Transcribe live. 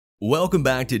Welcome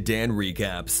back to Dan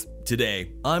Recaps.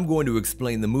 Today, I'm going to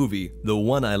explain the movie The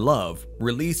One I Love,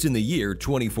 released in the year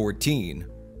 2014.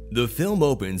 The film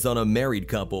opens on a married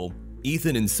couple,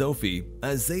 Ethan and Sophie,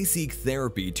 as they seek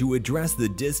therapy to address the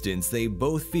distance they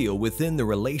both feel within the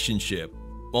relationship.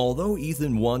 Although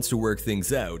Ethan wants to work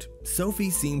things out,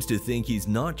 Sophie seems to think he's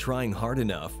not trying hard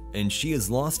enough, and she has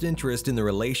lost interest in the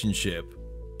relationship.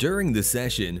 During the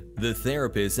session, the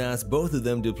therapist asks both of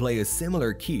them to play a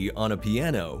similar key on a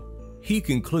piano. He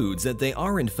concludes that they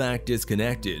are in fact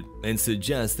disconnected and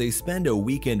suggests they spend a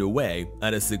weekend away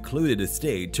at a secluded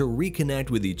estate to reconnect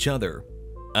with each other.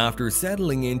 After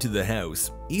settling into the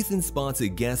house, Ethan spots a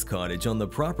guest cottage on the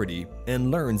property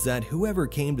and learns that whoever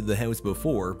came to the house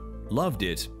before loved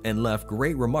it and left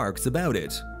great remarks about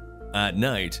it. At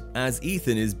night, as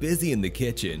Ethan is busy in the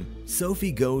kitchen,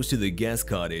 Sophie goes to the guest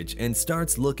cottage and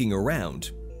starts looking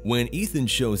around when Ethan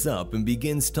shows up and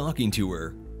begins talking to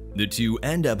her. The two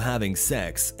end up having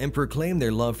sex and proclaim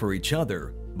their love for each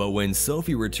other, but when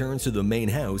Sophie returns to the main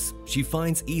house, she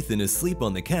finds Ethan asleep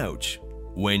on the couch.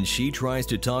 When she tries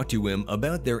to talk to him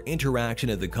about their interaction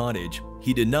at the cottage,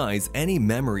 he denies any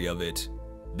memory of it.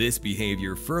 This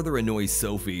behavior further annoys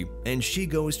Sophie, and she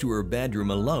goes to her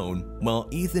bedroom alone while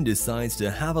Ethan decides to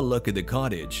have a look at the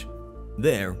cottage.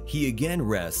 There, he again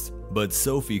rests, but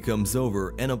Sophie comes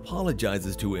over and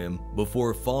apologizes to him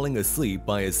before falling asleep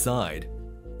by his side.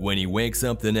 When he wakes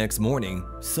up the next morning,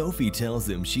 Sophie tells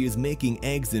him she is making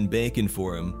eggs and bacon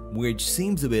for him, which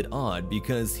seems a bit odd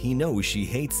because he knows she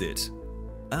hates it.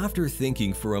 After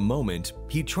thinking for a moment,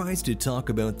 he tries to talk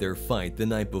about their fight the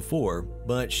night before,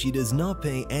 but she does not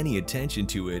pay any attention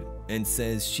to it and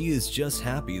says she is just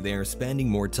happy they are spending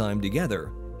more time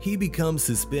together. He becomes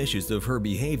suspicious of her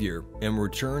behavior and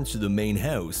returns to the main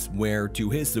house where,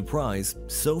 to his surprise,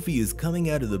 Sophie is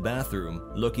coming out of the bathroom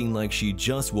looking like she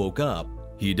just woke up.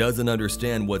 He doesn't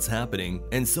understand what's happening,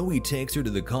 and so he takes her to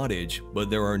the cottage,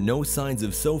 but there are no signs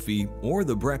of Sophie or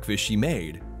the breakfast she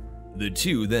made. The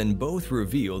two then both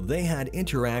reveal they had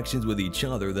interactions with each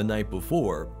other the night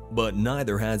before, but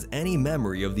neither has any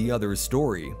memory of the other's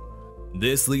story.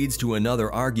 This leads to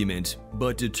another argument,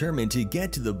 but determined to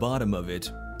get to the bottom of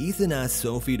it, Ethan asks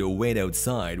Sophie to wait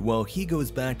outside while he goes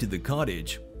back to the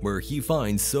cottage, where he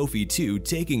finds Sophie too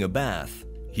taking a bath.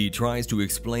 He tries to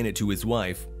explain it to his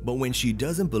wife, but when she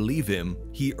doesn't believe him,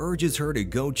 he urges her to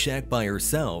go check by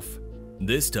herself.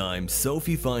 This time,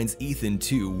 Sophie finds Ethan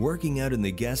too working out in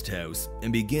the guest house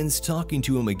and begins talking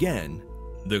to him again.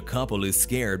 The couple is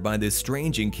scared by this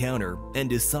strange encounter and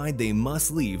decide they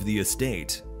must leave the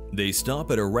estate. They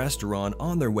stop at a restaurant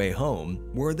on their way home,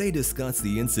 where they discuss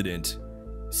the incident.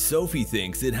 Sophie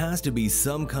thinks it has to be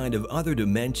some kind of other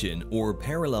dimension or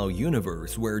parallel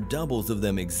universe where doubles of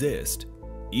them exist.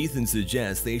 Ethan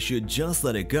suggests they should just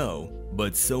let it go,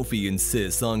 but Sophie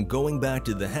insists on going back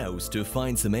to the house to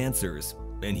find some answers,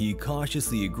 and he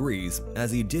cautiously agrees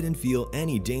as he didn't feel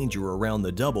any danger around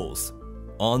the doubles.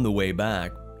 On the way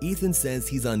back, Ethan says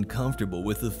he's uncomfortable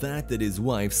with the fact that his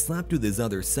wife slept with his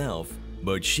other self,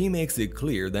 but she makes it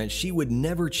clear that she would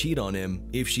never cheat on him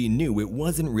if she knew it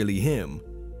wasn't really him.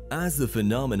 As the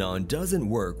phenomenon doesn't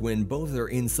work when both are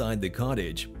inside the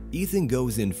cottage, Ethan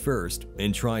goes in first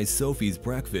and tries Sophie's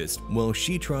breakfast while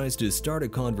she tries to start a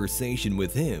conversation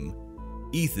with him.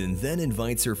 Ethan then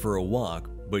invites her for a walk,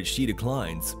 but she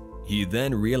declines. He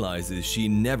then realizes she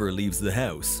never leaves the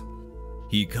house.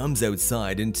 He comes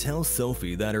outside and tells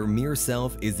Sophie that her mere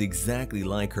self is exactly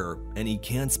like her and he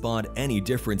can't spot any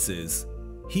differences.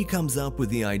 He comes up with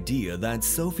the idea that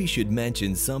Sophie should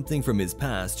mention something from his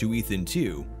past to Ethan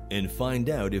too and find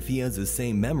out if he has the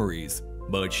same memories,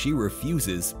 but she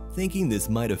refuses, thinking this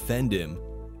might offend him.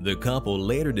 The couple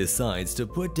later decides to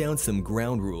put down some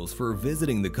ground rules for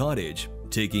visiting the cottage,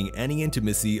 taking any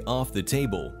intimacy off the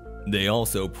table. They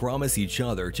also promise each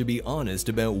other to be honest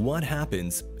about what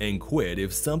happens and quit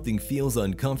if something feels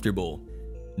uncomfortable.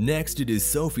 Next, it is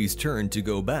Sophie's turn to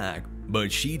go back,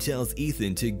 but she tells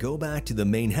Ethan to go back to the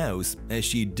main house as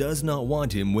she does not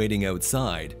want him waiting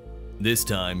outside. This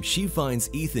time, she finds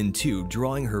Ethan too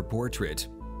drawing her portrait.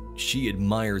 She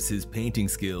admires his painting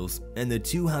skills, and the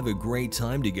two have a great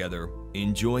time together,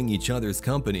 enjoying each other's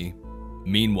company.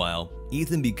 Meanwhile,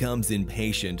 Ethan becomes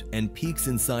impatient and peeks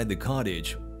inside the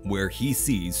cottage, where he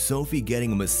sees Sophie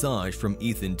getting a massage from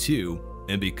Ethan too,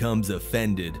 and becomes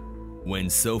offended. When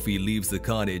Sophie leaves the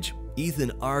cottage,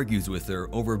 Ethan argues with her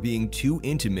over being too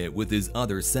intimate with his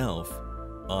other self.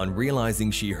 On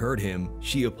realizing she hurt him,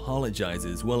 she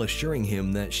apologizes while assuring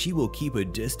him that she will keep a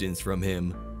distance from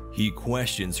him. He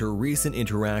questions her recent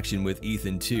interaction with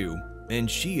Ethan too, and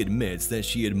she admits that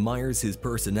she admires his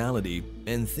personality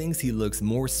and thinks he looks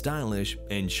more stylish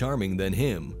and charming than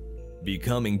him.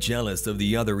 Becoming jealous of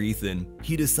the other Ethan,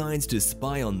 he decides to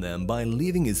spy on them by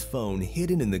leaving his phone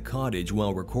hidden in the cottage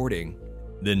while recording.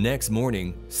 The next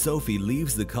morning, Sophie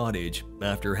leaves the cottage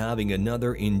after having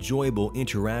another enjoyable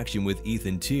interaction with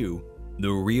Ethan too.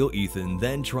 The real Ethan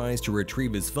then tries to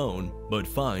retrieve his phone but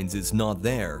finds it's not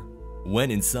there. When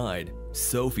inside,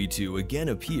 Sophie too again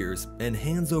appears and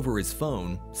hands over his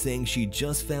phone, saying she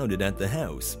just found it at the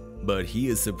house, but he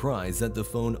is surprised that the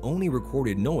phone only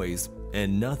recorded noise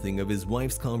and nothing of his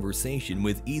wife's conversation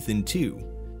with Ethan too.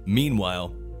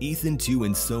 Meanwhile, Ethan too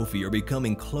and Sophie are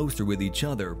becoming closer with each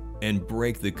other and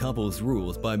break the couple's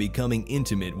rules by becoming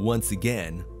intimate once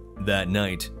again. That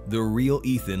night, the real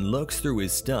Ethan looks through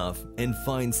his stuff and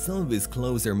finds some of his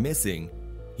clothes are missing.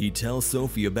 He tells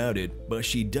Sophie about it, but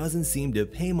she doesn't seem to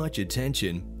pay much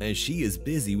attention as she is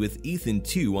busy with Ethan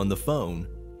too on the phone.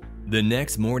 The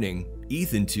next morning,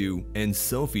 Ethan too and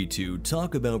Sophie too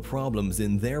talk about problems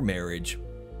in their marriage.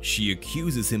 She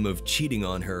accuses him of cheating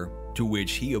on her, to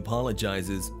which he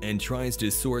apologizes and tries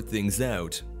to sort things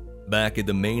out. Back at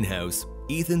the main house,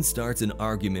 Ethan starts an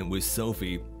argument with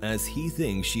Sophie as he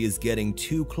thinks she is getting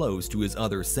too close to his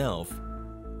other self,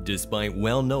 despite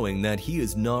well knowing that he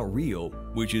is not real,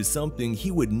 which is something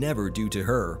he would never do to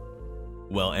her.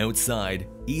 While outside,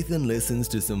 Ethan listens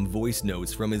to some voice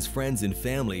notes from his friends and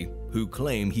family who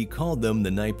claim he called them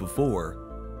the night before.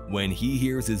 When he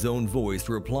hears his own voice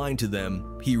replying to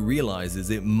them, he realizes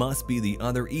it must be the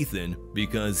other Ethan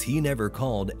because he never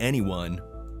called anyone.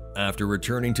 After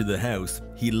returning to the house,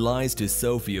 he lies to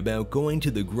Sophie about going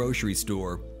to the grocery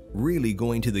store, really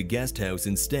going to the guest house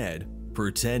instead,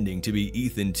 pretending to be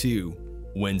Ethan too.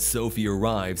 When Sophie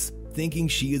arrives, thinking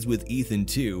she is with Ethan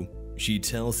too, she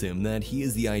tells him that he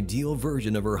is the ideal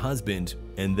version of her husband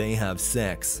and they have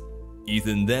sex.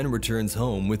 Ethan then returns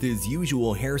home with his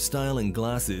usual hairstyle and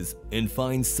glasses and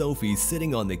finds Sophie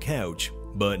sitting on the couch,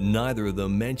 but neither of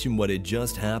them mention what had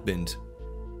just happened.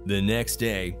 The next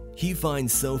day, he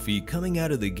finds Sophie coming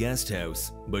out of the guest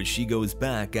house, but she goes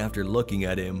back after looking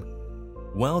at him.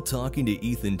 While talking to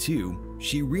Ethan too,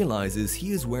 she realizes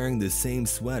he is wearing the same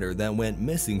sweater that went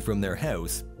missing from their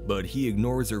house, but he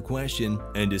ignores her question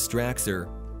and distracts her.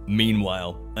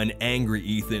 Meanwhile, an angry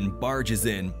Ethan barges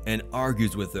in and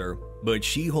argues with her, but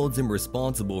she holds him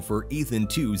responsible for Ethan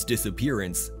too's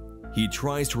disappearance. He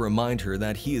tries to remind her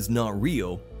that he is not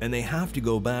real and they have to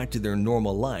go back to their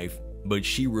normal life, but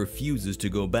she refuses to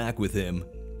go back with him.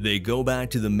 They go back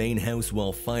to the main house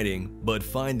while fighting, but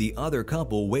find the other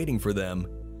couple waiting for them.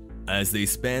 As they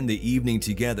spend the evening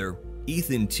together,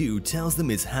 Ethan too tells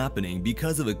them it's happening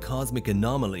because of a cosmic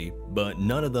anomaly, but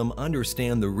none of them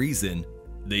understand the reason.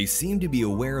 They seem to be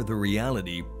aware of the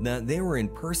reality that they were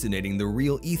impersonating the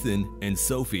real Ethan and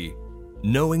Sophie.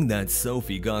 Knowing that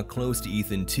Sophie got close to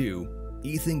Ethan too,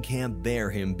 Ethan can't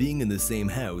bear him being in the same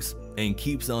house and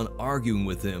keeps on arguing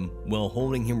with him while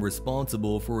holding him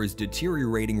responsible for his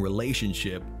deteriorating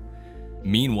relationship.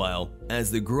 Meanwhile, as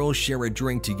the girls share a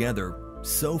drink together,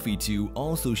 Sophie too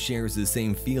also shares the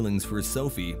same feelings for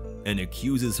Sophie and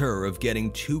accuses her of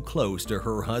getting too close to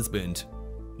her husband.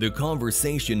 The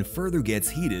conversation further gets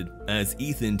heated as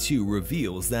Ethan too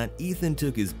reveals that Ethan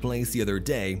took his place the other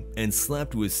day and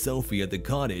slept with Sophie at the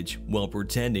cottage while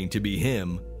pretending to be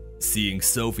him. Seeing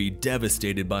Sophie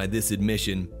devastated by this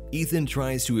admission, Ethan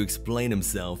tries to explain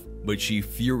himself, but she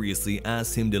furiously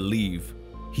asks him to leave.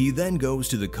 He then goes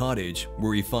to the cottage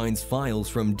where he finds files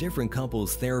from different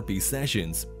couples' therapy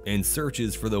sessions and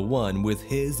searches for the one with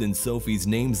his and Sophie's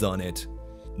names on it.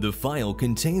 The file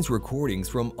contains recordings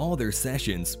from all their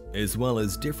sessions, as well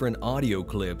as different audio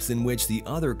clips in which the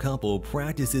other couple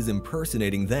practices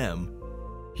impersonating them.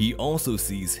 He also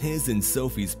sees his and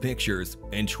Sophie's pictures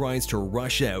and tries to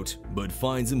rush out, but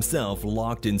finds himself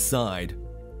locked inside.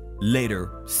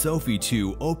 Later, Sophie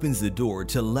too opens the door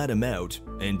to let him out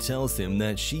and tells him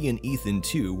that she and Ethan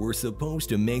too were supposed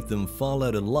to make them fall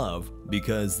out of love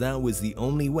because that was the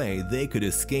only way they could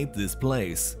escape this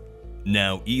place.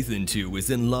 Now Ethan too is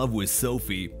in love with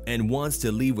Sophie and wants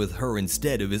to leave with her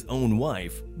instead of his own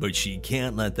wife, but she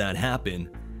can't let that happen.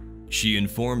 She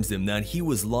informs him that he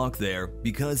was locked there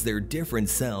because their different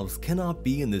selves cannot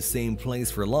be in the same place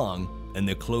for long, and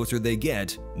the closer they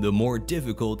get, the more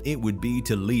difficult it would be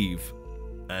to leave.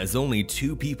 As only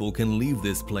 2 people can leave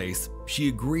this place, she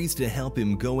agrees to help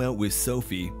him go out with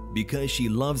Sophie because she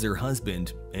loves her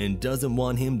husband and doesn't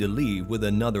want him to leave with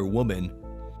another woman.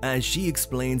 As she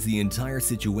explains the entire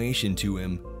situation to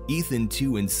him, Ethan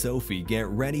too and Sophie get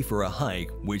ready for a hike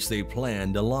which they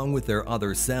planned along with their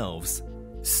other selves.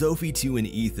 Sophie too and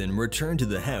Ethan return to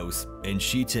the house and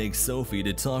she takes Sophie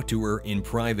to talk to her in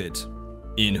private.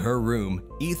 In her room,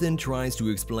 Ethan tries to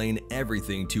explain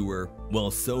everything to her,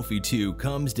 while Sophie too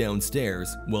comes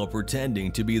downstairs while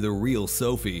pretending to be the real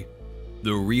Sophie.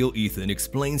 The real Ethan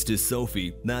explains to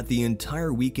Sophie that the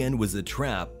entire weekend was a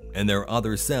trap and their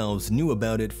other selves knew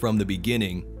about it from the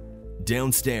beginning.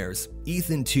 Downstairs,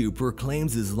 Ethan too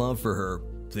proclaims his love for her,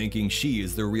 thinking she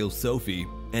is the real Sophie,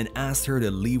 and asks her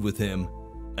to leave with him.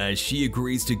 As she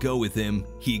agrees to go with him,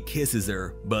 he kisses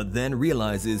her, but then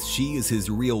realizes she is his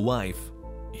real wife.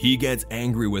 He gets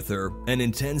angry with her and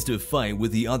intends to fight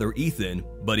with the other Ethan,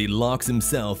 but he locks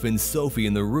himself and Sophie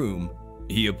in the room.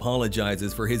 He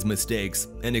apologizes for his mistakes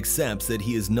and accepts that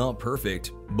he is not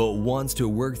perfect, but wants to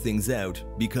work things out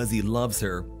because he loves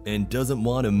her and doesn't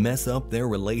want to mess up their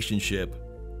relationship.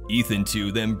 Ethan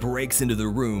too then breaks into the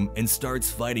room and starts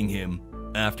fighting him.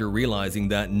 After realizing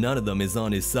that none of them is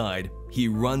on his side, he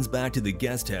runs back to the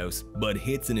guest house but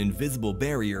hits an invisible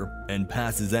barrier and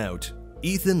passes out.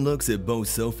 Ethan looks at both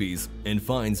Sophies and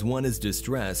finds one is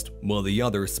distressed while the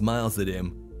other smiles at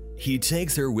him. He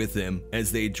takes her with him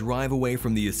as they drive away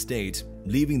from the estate,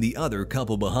 leaving the other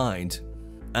couple behind.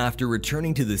 After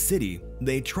returning to the city,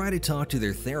 they try to talk to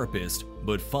their therapist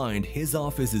but find his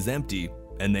office is empty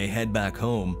and they head back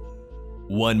home.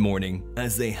 One morning,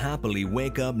 as they happily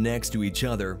wake up next to each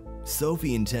other,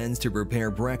 Sophie intends to prepare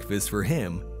breakfast for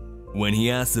him. When he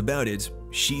asks about it,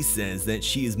 she says that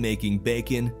she is making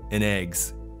bacon and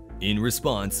eggs. In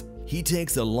response, he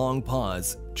takes a long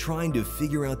pause, trying to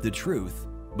figure out the truth,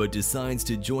 but decides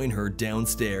to join her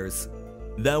downstairs.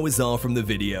 That was all from the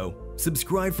video.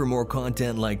 Subscribe for more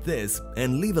content like this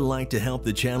and leave a like to help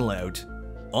the channel out.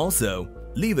 Also,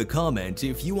 leave a comment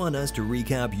if you want us to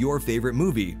recap your favorite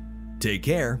movie. Take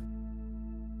care.